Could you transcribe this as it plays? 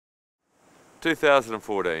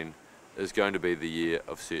2014 is going to be the year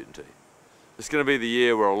of certainty. It's going to be the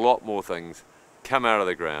year where a lot more things come out of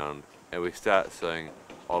the ground and we start seeing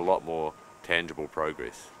a lot more tangible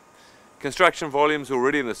progress. Construction volumes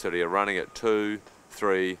already in the city are running at 2,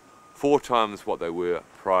 3, 4 times what they were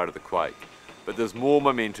prior to the quake. But there's more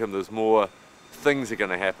momentum, there's more things that are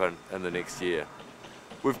going to happen in the next year.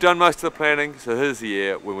 We've done most of the planning, so here's the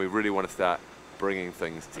year when we really want to start bringing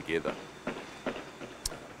things together.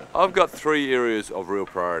 I've got 3 areas of real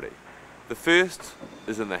priority. The first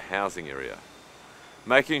is in the housing area.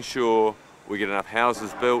 Making sure we get enough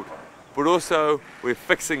houses built, but also we're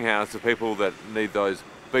fixing houses for people that need those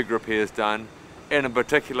big repairs done, and in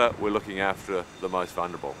particular we're looking after the most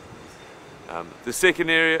vulnerable. The second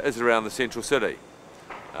area is around the central city,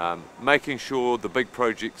 making sure the big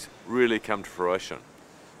projects really come to fruition.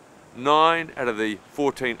 9 out of the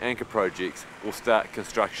 14 anchor projects will start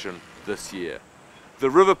construction this year. The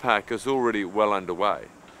river park is already well underway.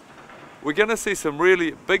 We're going to see some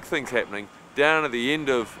really big things happening down at the end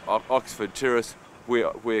of Oxford Terrace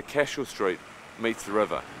where Cashel Street meets the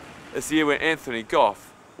river. It's the year where Anthony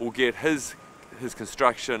Goff will get his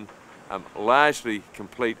construction largely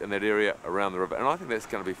complete in that area around the river, and I think that's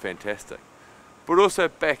going to be fantastic. But also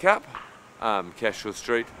back up Cashel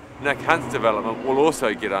Street, Nick Hunt's development will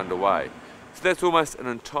also get underway. So that's almost an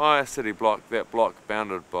entire city block, that block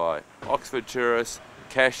bounded by Oxford Terrace,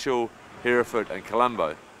 Cashel, Hereford and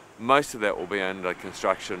Colombo. Most of that will be under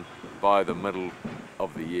construction by the middle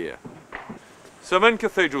of the year. So I'm in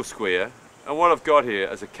Cathedral Square, and what I've got here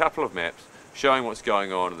is a couple of maps showing what's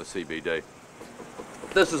going on in the CBD.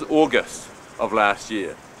 This is August of last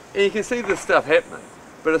year, and you can see this stuff happening,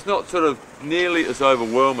 but it's not sort of nearly as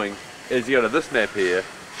overwhelming as you go to this map here,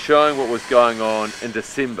 showing what was going on in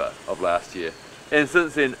December of last year. And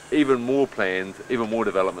since then, even more plans, even more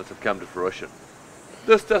developments have come to fruition.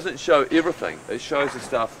 This doesn't show everything. It shows the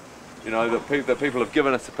stuff, you know, that people have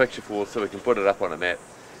given us a picture for, so we can put it up on a map.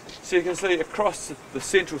 So you can see across the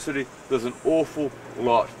central city, there's an awful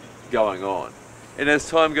lot going on. And as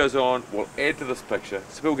time goes on, we'll add to this picture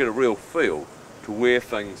so people get a real feel to where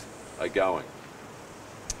things are going.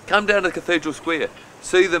 Come down to Cathedral Square,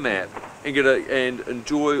 see the map, and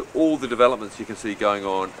enjoy all the developments you can see going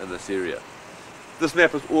on in this area. This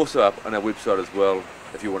map is also up on our website as well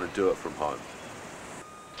if you want to do it from home.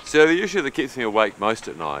 So the issue that keeps me awake most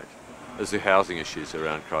at night is the housing issues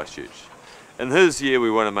around Christchurch. In this year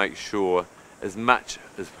we want to make sure as much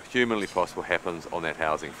as humanly possible happens on that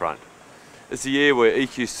housing front. It's a year where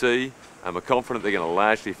EQC are confident they're going to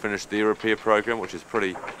largely finish their repair program, which is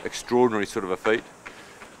pretty extraordinary sort of a feat.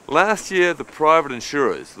 Last year the private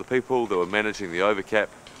insurers, the people that were managing the overcap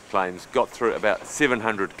claims, got through about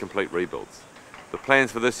 700 complete rebuilds. The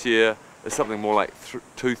plans for this year is something more like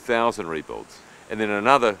 2,000 rebuilds, and then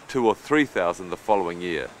another 2,000 or 3,000 the following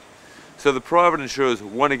year. So the private insurers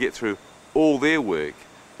want to get through all their work,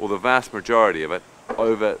 or the vast majority of it,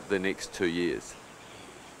 over the next 2 years.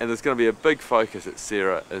 And there's going to be a big focus at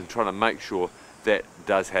CERA in trying to make sure that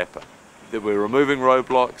does happen. That we're removing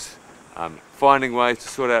roadblocks, finding ways to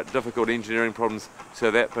sort out difficult engineering problems so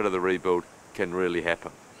that bit of the rebuild can really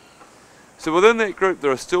happen. So within that group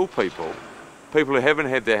there are still people who haven't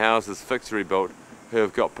had their houses fixed or rebuilt, who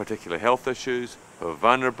have got particular health issues, who are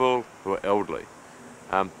vulnerable, who are elderly.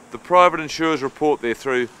 The private insurers report they're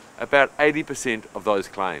through about 80% of those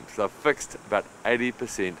claims. They've fixed about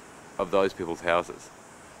 80% of those people's houses.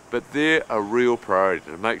 But they're a real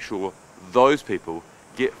priority to make sure those people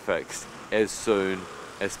get fixed as soon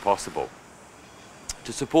as possible.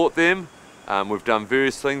 To support them, we've done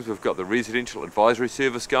various things. We've got the residential advisory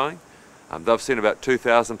service going. They've seen about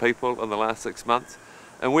 2,000 people in the last 6 months,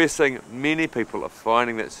 and we're seeing many people are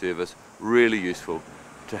finding that service really useful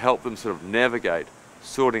to help them sort of navigate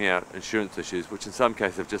sorting out insurance issues, which in some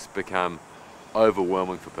cases have just become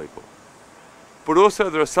overwhelming for people. But also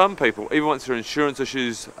there are some people, even once their insurance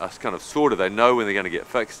issues are kind of sorted, they know when they're going to get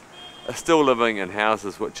fixed, are still living in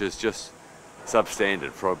houses which is just substandard,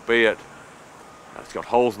 for be it it's got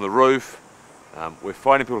holes in the roof. We're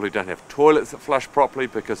finding people who don't have toilets that flush properly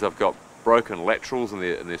because they've got broken laterals in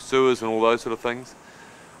their sewers and all those sort of things.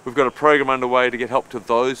 We've got a program underway to get help to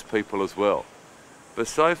those people as well. But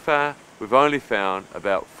so far we've only found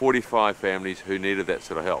about 45 families who needed that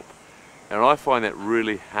sort of help. And I find that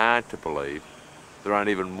really hard to believe there aren't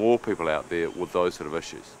even more people out there with those sort of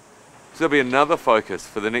issues. So there'll be another focus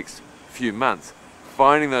for the next few months,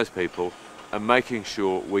 finding those people and making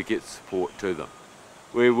sure we get support to them.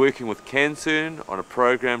 We're working with CanCERN on a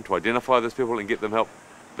program to identify those people and get them help,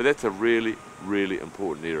 but that's a really, really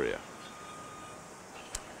important area.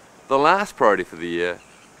 The last priority for the year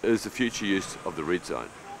is the future use of the red zone.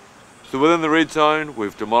 So within the red zone,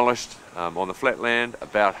 we've demolished on the flat land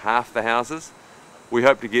about half the houses. We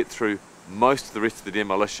hope to get through most of the rest of the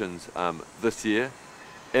demolitions this year.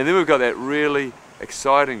 And then we've got that really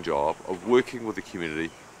exciting job of working with the community,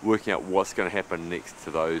 working out what's going to happen next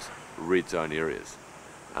to those red zone areas.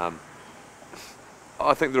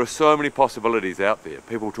 I think there are so many possibilities out there.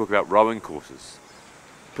 People talk about rowing courses,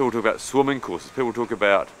 people talk about swimming courses, people talk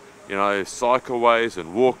about, you know, cycleways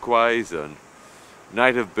and walkways and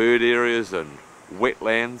native bird areas and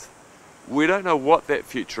wetlands. We don't know what that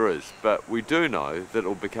future is, but we do know that it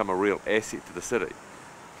will become a real asset to the city.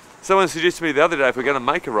 Someone suggested to me the other day, if we're going to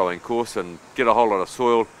make a rowing course and get a whole lot of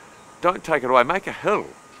soil, don't take it away, make a hill.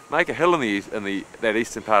 Make a hill in that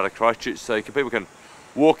eastern part of Christchurch so people can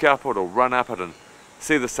walk up it or run up it and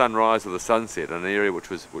see the sunrise or the sunset in an area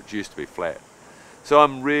which used to be flat. So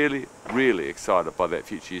I'm really, really excited by that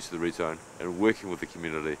future use of the red zone and working with the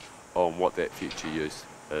community on what that future use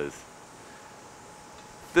is.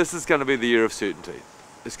 This is going to be the year of certainty.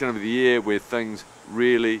 It's going to be the year where things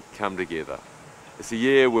really come together. It's a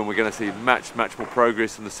year when we're going to see much, much more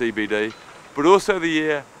progress in the CBD, but also the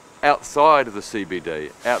year outside of the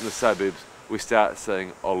CBD, out in the suburbs, we start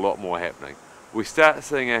seeing a lot more happening. We start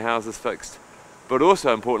seeing our houses fixed, but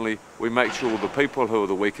also importantly, we make sure the people who are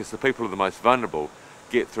the weakest, the people who are the most vulnerable,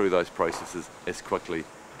 get through those processes as quickly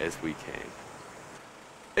as we can.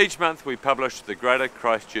 Each month we publish the Greater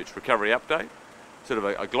Christchurch Recovery Update, sort of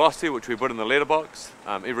a glossary which we put in the letterbox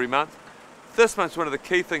every month. This month's one of the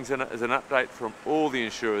key things in it is an update from all the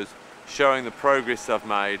insurers showing the progress they've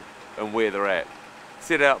made and where they're at,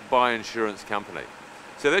 set out by insurance company.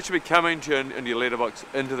 So that should be coming to you into your letterbox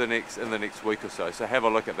in the next week or so, so have a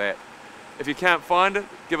look at that. If you can't find it,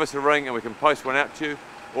 give us a ring and we can post one out to you,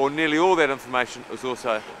 or nearly all that information is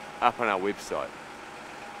also up on our website.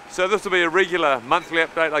 So this will be a regular monthly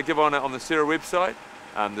update I give on the CERA website.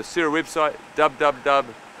 The CERA website,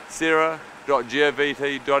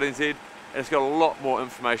 www.cera.govt.nz, and it's got a lot more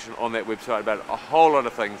information on that website about a whole lot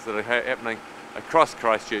of things that are happening across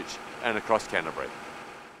Christchurch and across Canterbury.